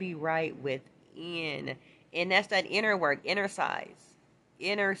really be right within. And that's that inner work, inner size.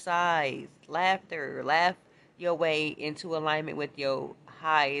 Laughter. Laugh your way into alignment with your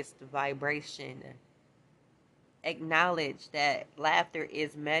highest vibration. Acknowledge that laughter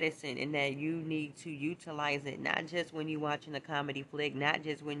is medicine and that you need to utilize it, not just when you're watching a comedy flick, not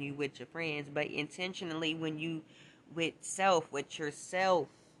just when you with your friends, but intentionally when you with yourself.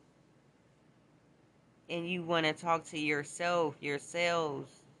 And you want to talk to yourselves,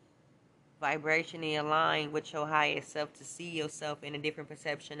 vibrationally aligned with your highest self to see yourself in a different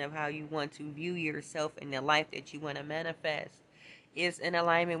perception of how you want to view yourself in the life that you want to manifest. It's in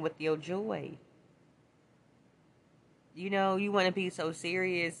alignment with your joy. You know, you want to be so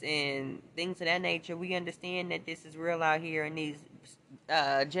serious and things of that nature. We understand that this is real out here in these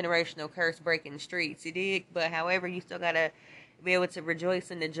generational curse breaking streets, you dig? But however, you still got to be able to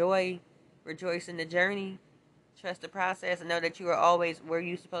rejoice in the joy. Rejoice in the journey. Trust the process and know that you are always where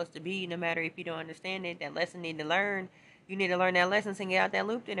you're supposed to be, no matter if you don't understand it. That lesson need to learn. You need to learn that lesson and get out that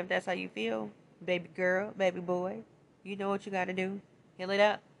loop then if that's how you feel. Baby girl, baby boy. You know what you got to do. Heal it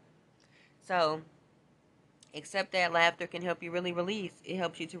up. So, accept that laughter can help you really release. It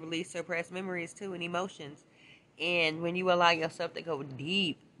helps you to release suppressed memories too and emotions. And when you allow yourself to go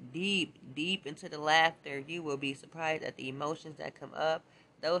deep into the laughter, you will be surprised at the emotions that come up.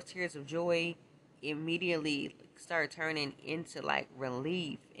 Those tears of joy immediately start turning into like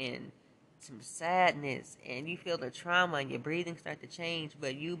relief and some sadness, and you feel the trauma and your breathing start to change,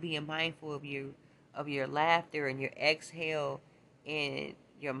 but you being mindful of your laughter and your exhale and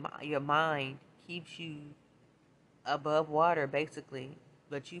your mind keeps you above water basically,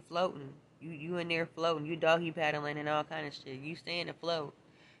 but you floating. You in there floating, you doggy paddling and all kind of shit. You stay in the flow,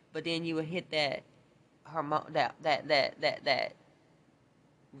 but then you will hit that that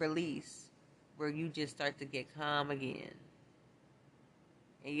release where you just start to get calm again.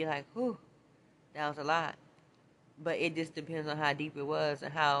 And you're like, whew, That was a lot. But it just depends on how deep it was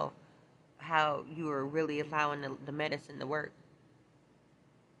and how you are really allowing the medicine to work.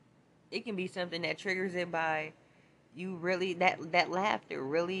 It can be something that triggers it by you really that laughter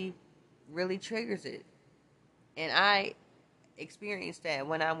really triggers it. And I experience that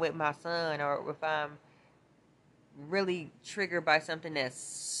when I'm with my son or if I'm really triggered by something that's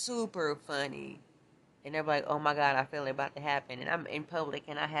super funny and they're like, oh my god, I feel it about to happen, and I'm in public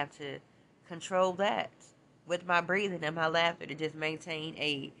and I have to control that with my breathing and my laughter to just maintain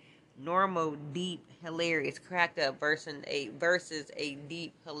a normal, deep, hilarious cracked up versus a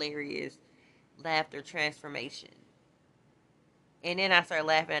deep, hilarious laughter transformation. And then I start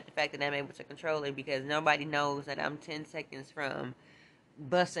laughing at the fact that I'm able to control it because nobody knows that I'm 10 seconds from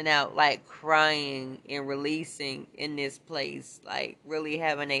busting out, like crying and releasing in this place, like really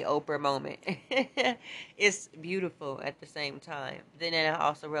having a Oprah moment. It's beautiful at the same time. Then I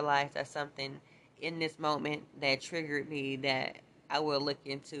also realized that something in this moment that triggered me that I will look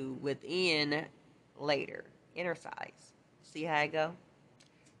into within later. Inner size. See how I go?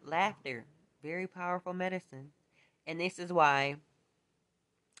 Laughter. Very powerful medicine. And this is why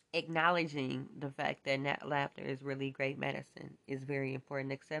acknowledging the fact that laughter is really great medicine is very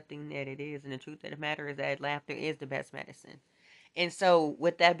important. Accepting that it is, and the truth of the matter is that laughter is the best medicine. And so,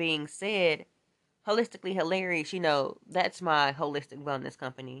 with that being said, Holistically Hilarious, that's my holistic wellness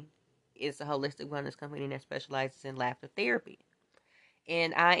company. It's a holistic wellness company that specializes in laughter therapy.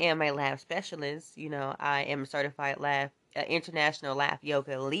 And I am a laugh specialist. I am a certified international laugh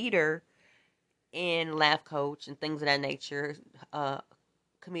yoga leader and laugh coach and things of that nature.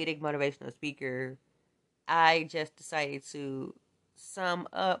 Comedic motivational speaker. I just decided to sum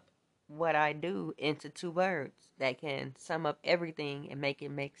up what I do into 2 words that can sum up everything and make it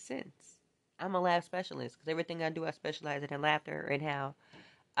make sense. I'm a laugh specialist because everything I do, I specialize in laughter and how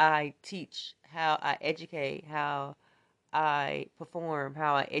I teach, how I educate, how I perform,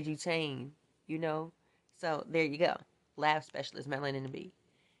 how I edutain. So there you go. Laugh specialist, Melanin and B.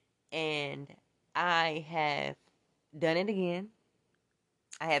 And I have done it again.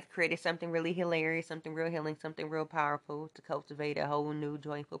 I have created something really hilarious, something real healing, something real powerful to cultivate a whole new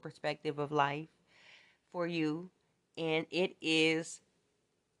joyful perspective of life for you. And it is,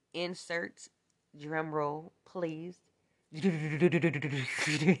 insert drum roll, please. It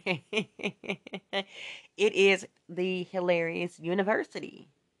is the Hilarious University.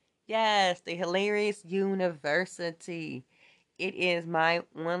 Yes, the Hilarious University. It is my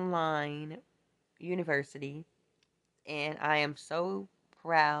online university, and I am so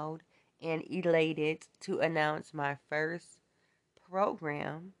proud and elated to announce my first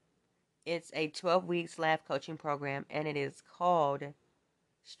program. It's a 12 weeks laugh coaching program, and it is called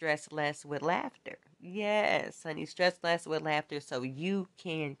Stress Less with Laughter. Yes, honey, stress less with laughter so you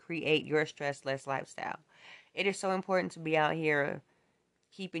can create your stress less lifestyle. It is so important to be out here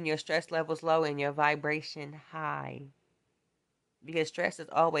keeping your stress levels low and your vibration high because stress is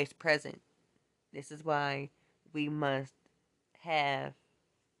always present. This is why we must have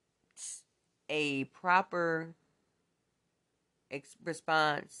a proper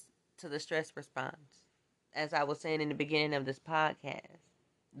response to the stress response. As I was saying in the beginning of this podcast,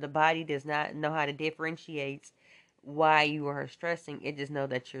 the body does not know how to differentiate why you are stressing. It just knows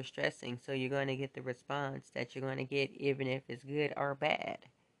that you're stressing. So you're going to get the response that you're going to get, even if it's good or bad.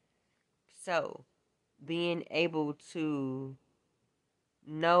 So being able to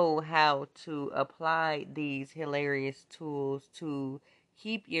know how to apply these hilarious tools to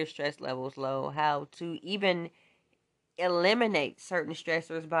keep your stress levels low, how to even eliminate certain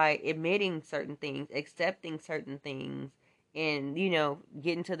stressors by admitting certain things, accepting certain things, and,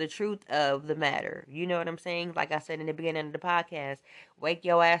 getting to the truth of the matter. You know what I'm saying? Like I said in the beginning of the podcast, wake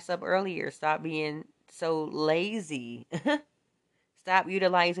your ass up earlier. Stop being so lazy. Stop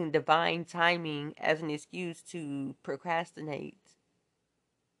utilizing divine timing as an excuse to procrastinate.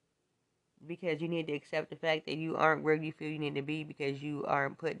 Because you need to accept the fact that you aren't where you feel you need to be because you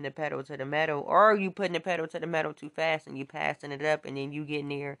aren't putting the pedal to the metal, or you putting the pedal to the metal too fast and you passing it up, and then you getting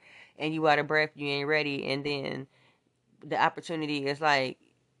there and you out of breath, you ain't ready, and then the opportunity is like,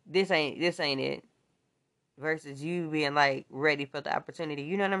 this ain't it, versus you being like ready for the opportunity.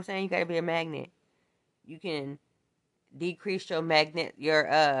 You know what I'm saying? You gotta be a magnet. You can decrease your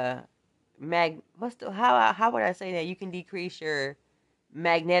how would I say that? You can decrease your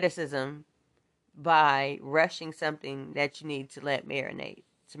magneticism by rushing something that you need to let marinate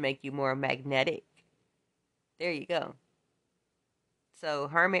to make you more magnetic. There you go. So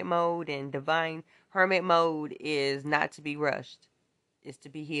hermit mode and divine hermit mode is not to be rushed. It's to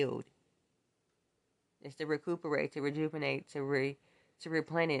be healed. It's to recuperate, to rejuvenate, to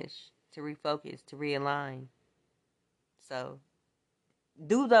replenish, to refocus, to realign. So,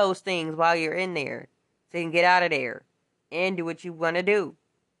 do those things while you're in there so you can get out of there and do what you want to do.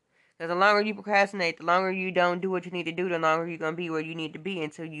 Because the longer you procrastinate, the longer you don't do what you need to do, the longer you're going to be where you need to be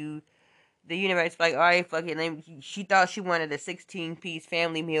until the universe is like, alright, fuck it. She thought she wanted a 16-piece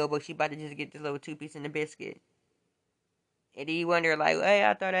family meal, but she about to just get this little 2-piece and a biscuit. And then you wonder, like, hey,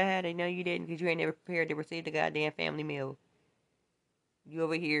 I thought I had it. No, you didn't, because you ain't never prepared to receive the goddamn family meal. You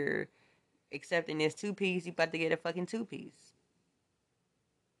over here accepting this 2-piece, you about to get a fucking 2-piece.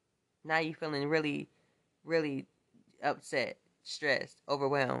 Now you feeling really, really upset, stressed,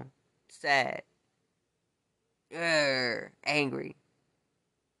 overwhelmed, sad, angry,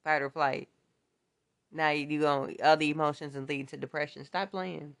 fight or flight. Now you go other emotions and lead to depression. Stop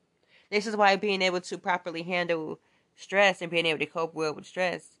playing. This is why being able to properly handle stress and being able to cope well with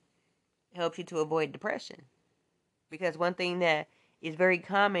stress helps you to avoid depression. Because one thing that is very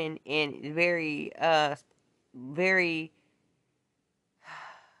common and very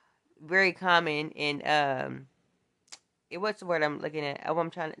common in what's the word I'm looking at?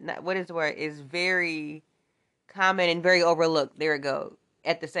 What is the word? Is very common and very overlooked. There it goes.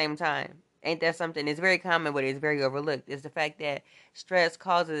 At the same time. Ain't that something? It's very common, but it's very overlooked. It's the fact that stress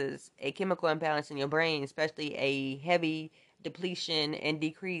causes a chemical imbalance in your brain, especially a heavy depletion and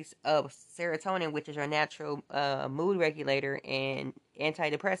decrease of serotonin, which is your natural mood regulator and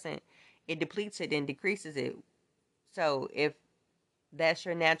antidepressant. It depletes it and decreases it. So if that's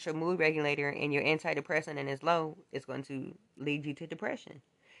your natural mood regulator and your antidepressant and it's low, it's going to lead you to depression.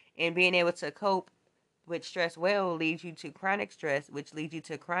 And being able to cope with stress well leads you to chronic stress, which leads you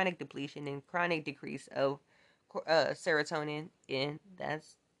to chronic depletion and chronic decrease of serotonin, and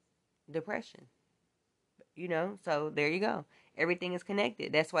that's depression. So there you go. Everything is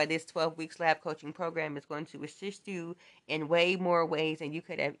connected. That's why this 12-week slab coaching program is going to assist you in way more ways than you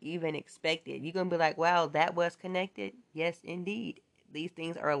could have even expected. You're going to be like, wow, that was connected? Yes, indeed. These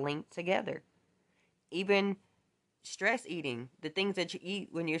things are linked together. Even stress eating, the things that you eat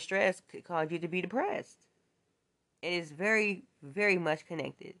when you're stressed could cause you to be depressed. It is very, very much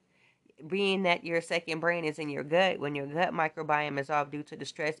connected. Being that your second brain is in your gut, when your gut microbiome is off due to the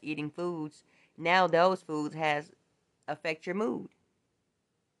stress eating foods, now those foods affect your mood.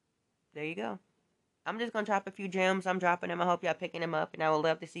 There you go. I'm just going to drop a few gems. I'm dropping them. I hope y'all picking them up, and I would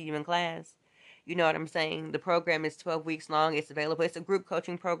love to see you in class. You know what I'm saying? The program is 12 weeks long. It's available. It's a group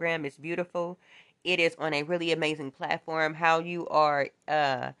coaching program. It's beautiful. It is on a really amazing platform. How you are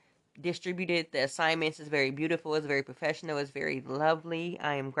distributed, the assignments is very beautiful. It's very professional. It's very lovely.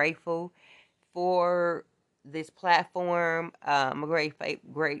 I am grateful for this platform. I'm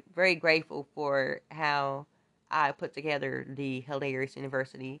very grateful for how I put together the Hilarious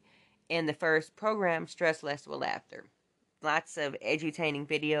University. And the first program, Stress Less with Laughter. Lots of edutaining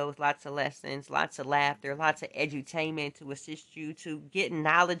videos, lots of lessons, lots of laughter, lots of edutainment to assist you to get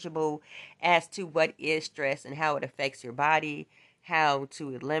knowledgeable as to what is stress and how it affects your body, how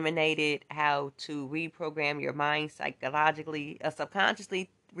to eliminate it, how to reprogram your mind psychologically,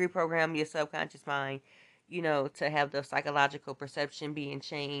 subconsciously reprogram your subconscious mind, to have the psychological perception being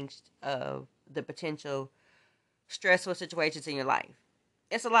changed of the potential stressful situations in your life.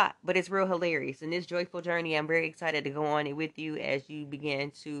 It's a lot, but it's real hilarious. And this joyful journey, I'm very excited to go on it with you as you begin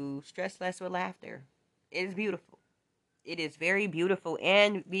to stress less with laughter. It is beautiful. It is very beautiful.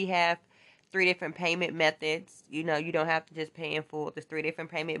 And we have 3 different payment methods. You don't have to just pay in full. There's 3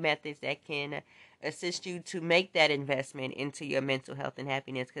 different payment methods that can assist you to make that investment into your mental health and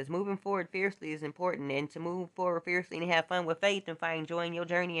happiness. Because moving forward fiercely is important. And to move forward fiercely and have fun with faith and find joy in your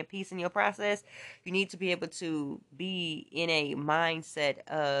journey and peace in your process, you need to be able to be in a mindset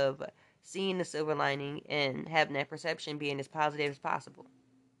of seeing the silver lining and having that perception being as positive as possible.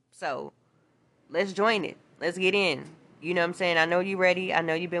 So, let's join it. Let's get in. You know what I'm saying? I know you're ready. I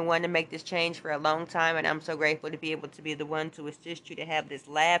know you've been wanting to make this change for a long time, and I'm so grateful to be able to be the one to assist you to have this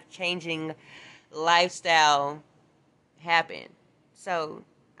life-changing lifestyle happen. So,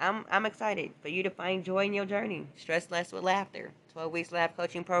 I'm excited for you to find joy in your journey. Stress Less with Laughter. 12 weeks lab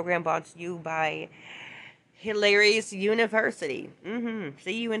coaching program brought to you by Hilarious University.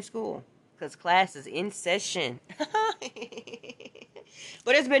 See you in school, because class is in session.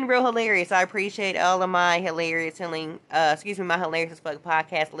 But it's been real hilarious. I appreciate all of my my Hilarious as Fuck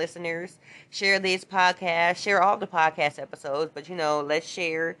podcast listeners. Share this podcast. Share all the podcast episodes. But, let's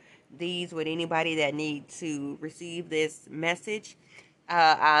share these with anybody that needs to receive this message.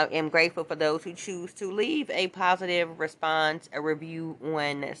 I am grateful for those who choose to leave a positive response, a review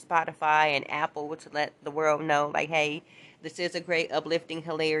on Spotify and Apple to let the world know, like, hey, This is a great, uplifting,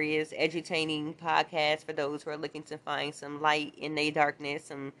 hilarious, edutaining podcast for those who are looking to find some light in their darkness,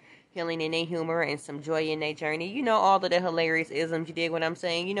 some healing in their humor, and some joy in their journey. You know, all of the hilarious isms. You dig what I'm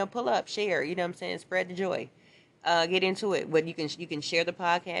saying? You know, pull up, share. You know what I'm saying? Spread the joy. Get into it. But you can share the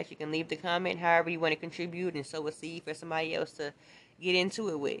podcast. You can leave the comment, however you want to contribute, and sow a seed for somebody else to get into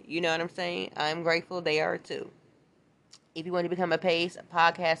it with. You know what I'm saying? I'm grateful. They are too. If you want to become a paid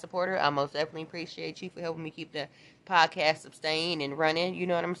podcast supporter, I most definitely appreciate you for helping me keep the podcast sustained and running. You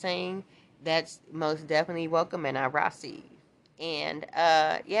know what I'm saying? That's most definitely welcome, and I receive. And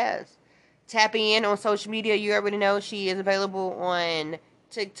yes, tap in on social media. You already know she is available on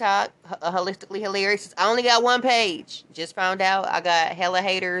TikTok, Holistically Hilarious. I only got one page. Just found out I got hella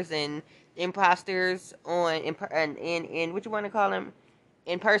haters and imposters on in what you want to call them,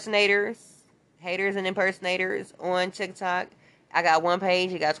 impersonators. Haters and impersonators on TikTok. I got one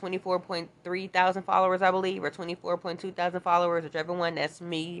page. It got 24.3 thousand followers, I believe, or 24.2 thousand followers, whichever one. That's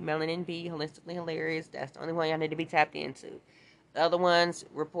me, Melanin B, Holistically Hilarious. That's the only one y'all need to be tapped into. The other ones,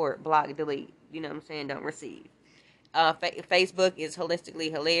 report, block, delete. You know what I'm saying? Don't receive. Facebook is Holistically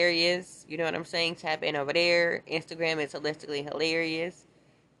Hilarious. You know what I'm saying? Tap in over there. Instagram is Holistically Hilarious.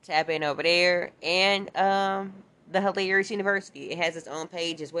 Tap in over there. And the Hilarious University. It has its own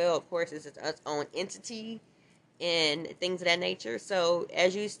page as well. Of course, it's its own entity and things of that nature. So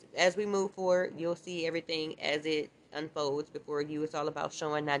as we move forward, you'll see everything as it unfolds before you. It's all about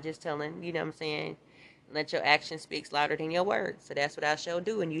showing, not just telling. You know what I'm saying? Let your action speak louder than your words. So that's what I shall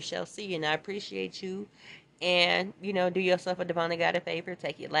do, and you shall see. And I appreciate you. And, you know, do yourself a divinely guided favor.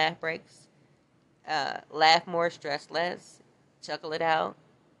 Take your laugh breaks. Laugh more, stress less. Chuckle it out.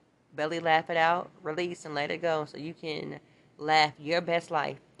 Belly laugh it out, release, and let it go so you can laugh your best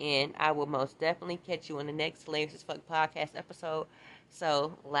life. And I will most definitely catch you on the next Hilarious as Fuck podcast episode.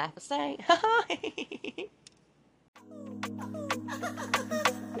 So, laugh or say.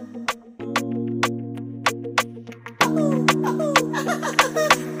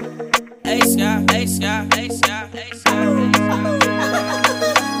 Hey, Sky, hey, Sky, hey, Sky, hey, Sky, hey,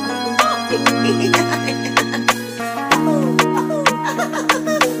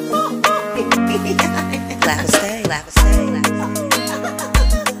 Laugh, stay.